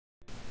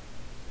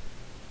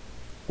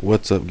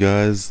What's up,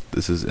 guys?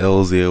 This is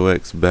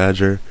LZOX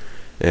Badger,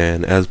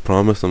 and as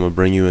promised, I'm gonna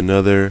bring you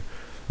another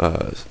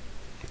uh,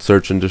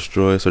 search and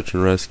destroy, search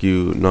and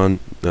rescue,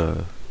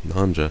 ninja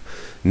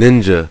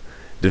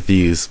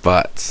defuse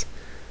spots.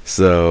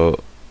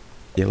 So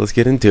yeah, let's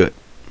get into it.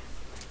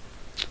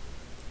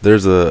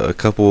 There's a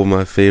couple of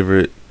my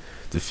favorite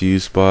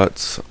defuse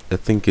spots. I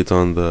think it's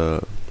on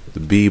the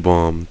B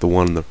bomb, the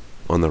one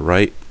on the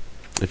right.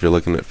 If you're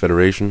looking at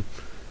Federation,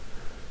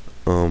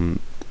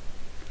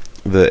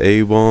 the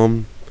A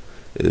bomb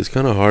is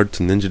kind of hard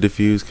to ninja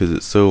defuse because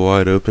it's so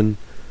wide open.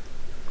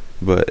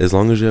 But as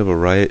long as you have a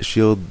riot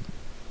shield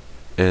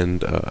and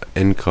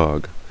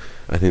NCOG,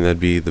 I think that'd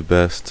be the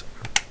best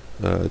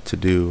to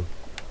do.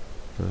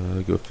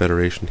 Go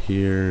Federation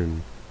here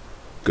and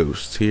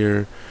Ghosts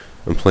here.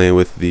 I'm playing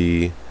with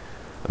the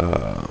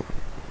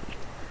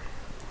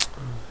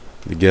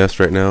guest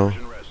right now.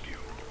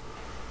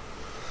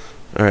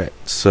 Alright,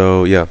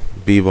 so yeah,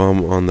 B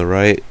bomb on the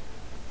right,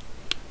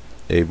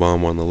 A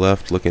bomb on the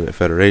left, looking at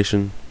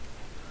Federation.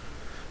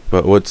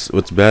 But what's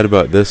bad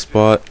about this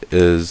spot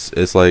is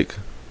it's like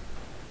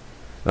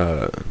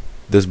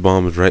this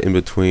bomb is right in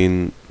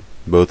between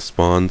both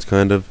spawns,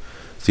 kind of.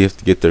 So you have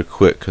to get there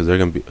quick because they're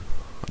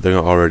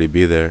gonna already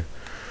be there.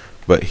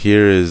 But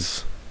here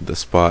is the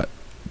spot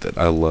that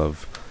I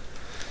love.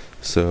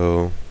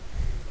 So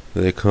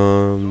they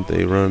come,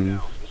 they run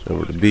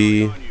over to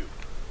B.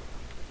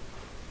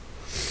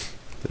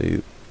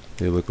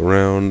 They look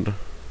around.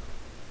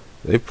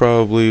 They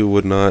probably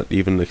would not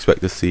even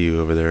expect to see you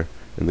over there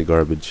in the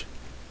garbage.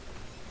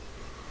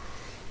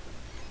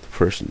 The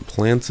person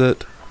plants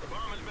it.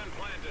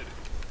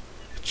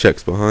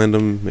 Checks behind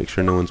him, make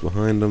sure no one's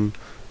behind him.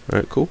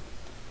 Alright, cool.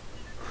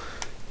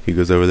 He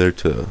goes over there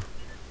to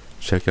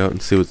check out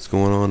and see what's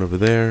going on over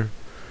there.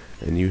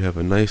 And you have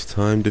a nice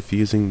time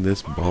defusing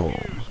this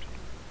bomb.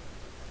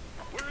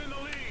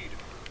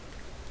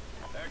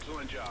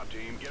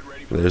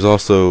 There's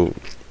also,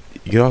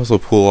 you can also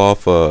pull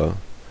off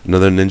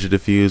another ninja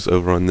defuse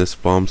over on this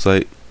bomb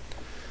site.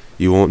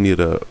 You won't need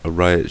a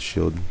riot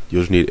shield.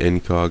 You'll just need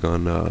NCOG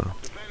on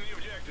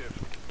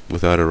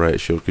without a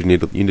riot shield, because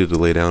you need to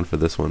lay down for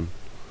this one.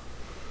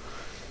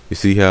 You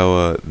see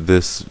how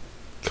this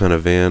kind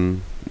of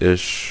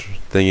van-ish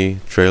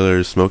thingy trailer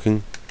is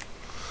smoking?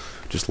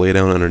 Just lay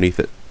down underneath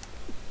it,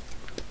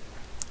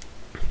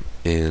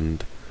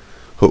 and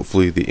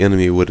hopefully the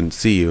enemy wouldn't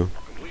see you.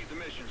 Complete the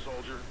mission,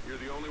 soldier. You're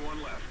the only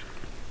one left.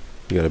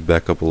 You gotta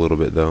back up a little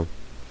bit though.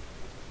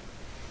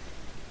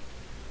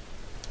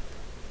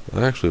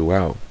 Actually,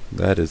 wow,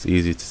 that is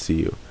easy to see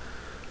you.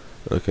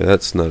 Okay,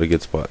 that's not a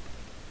good spot.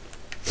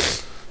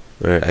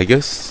 Alright, I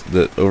guess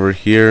that over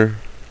here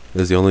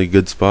is the only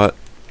good spot.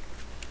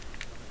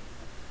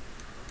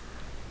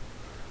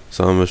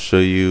 So I'm gonna show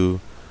you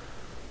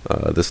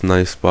this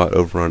nice spot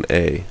over on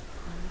A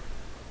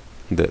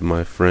that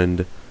my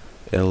friend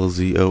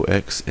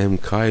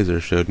LZOXM Kaiser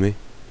showed me.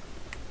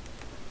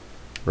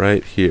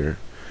 Right here.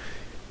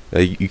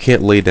 You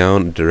can't lay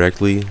down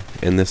directly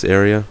in this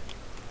area.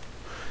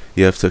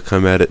 You have to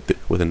come at it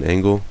with an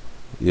angle.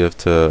 You have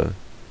to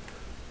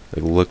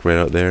look right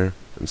out there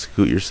and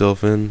scoot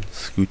yourself in.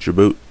 Scoot your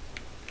boot.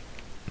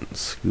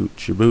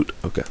 Scoot your boot.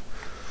 Okay.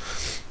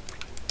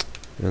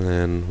 And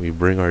then we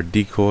bring our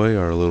decoy,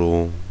 our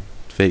little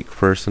fake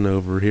person,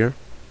 over here.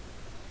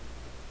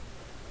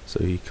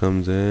 So he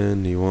comes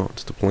in, he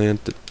wants to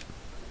plant it.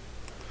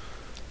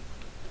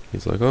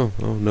 He's like, oh,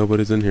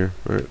 nobody's in here.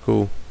 Alright,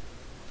 cool.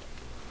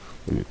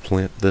 Let me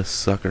plant this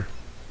sucker.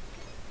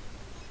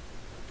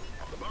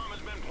 The bomb has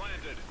been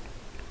planted.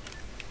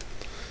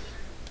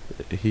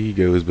 He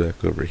goes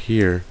back over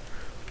here.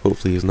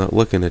 Hopefully he's not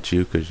looking at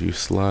you, because you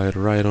slide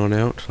right on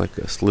out like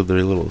a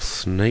slithery little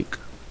snake.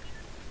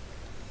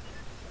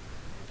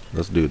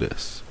 Let's do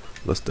this.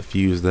 Let's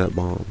defuse that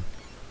bomb.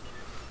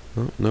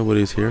 Oh,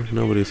 nobody's here.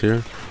 Nobody's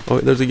here. Oh,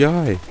 wait, there's a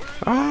guy.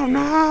 Oh,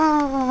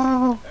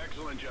 no!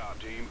 Excellent job,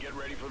 team. Get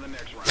ready for the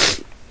next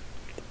round.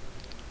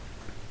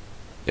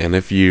 And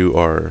if you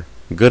are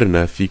good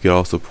enough, you could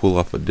also pull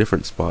off a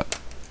different spot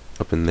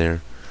up in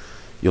there.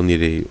 You'll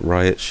need a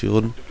riot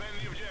shield. Defend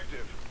the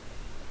objective.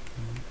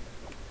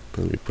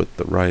 Let me put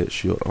the riot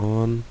shield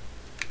on.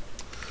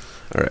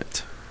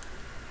 Alright.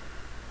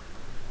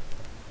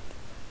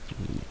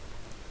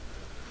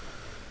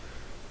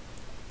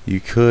 You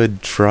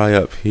could try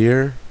up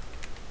here,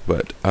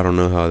 but I don't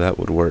know how that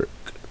would work.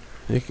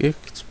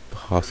 It's a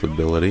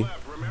possibility.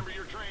 Remember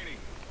your training.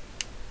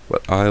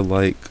 But I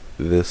like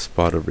this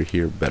spot over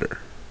here better.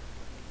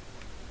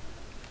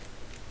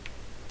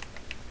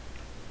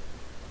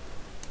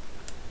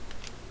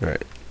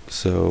 Alright,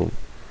 so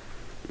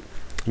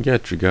you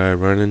got your guy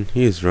running.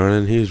 He's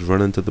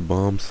running to the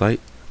bomb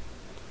site.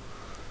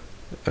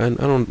 And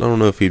I don't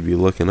know if he'd be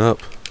looking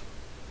up.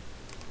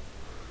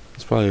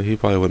 He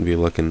probably wouldn't be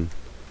looking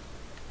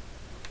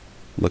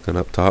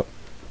up top.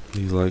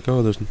 He's like,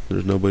 oh, there's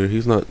nobody.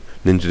 He's not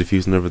ninja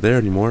defusing over there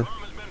anymore. Bomb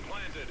has been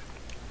planted.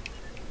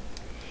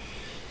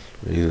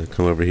 He's gonna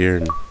come over here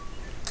and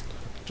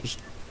just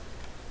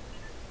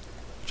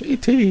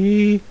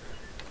JT.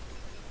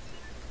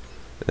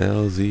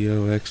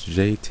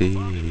 LZOXJT.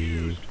 We're in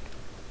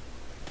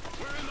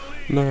the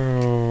lead.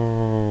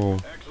 No.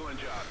 Excellent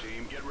job,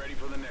 team. Get ready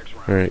for the next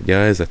round. Alright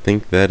guys, I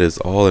think that is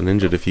all the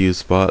Ninja Defuse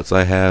spots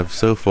I have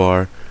so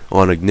far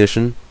on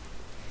Ignition.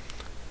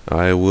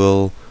 I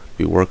will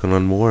be working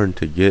on more and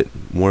to get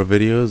more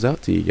videos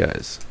out to you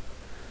guys.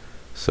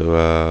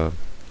 So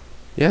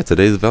yeah,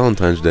 today's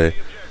Valentine's Day.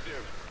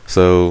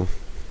 So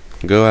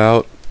go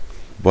out,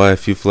 buy a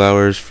few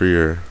flowers for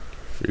your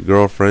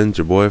girlfriends,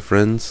 your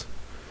boyfriends,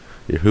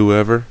 your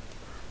whoever,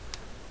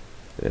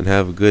 and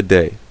have a good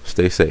day.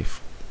 Stay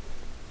safe.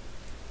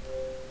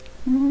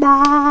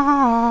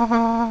 Bye.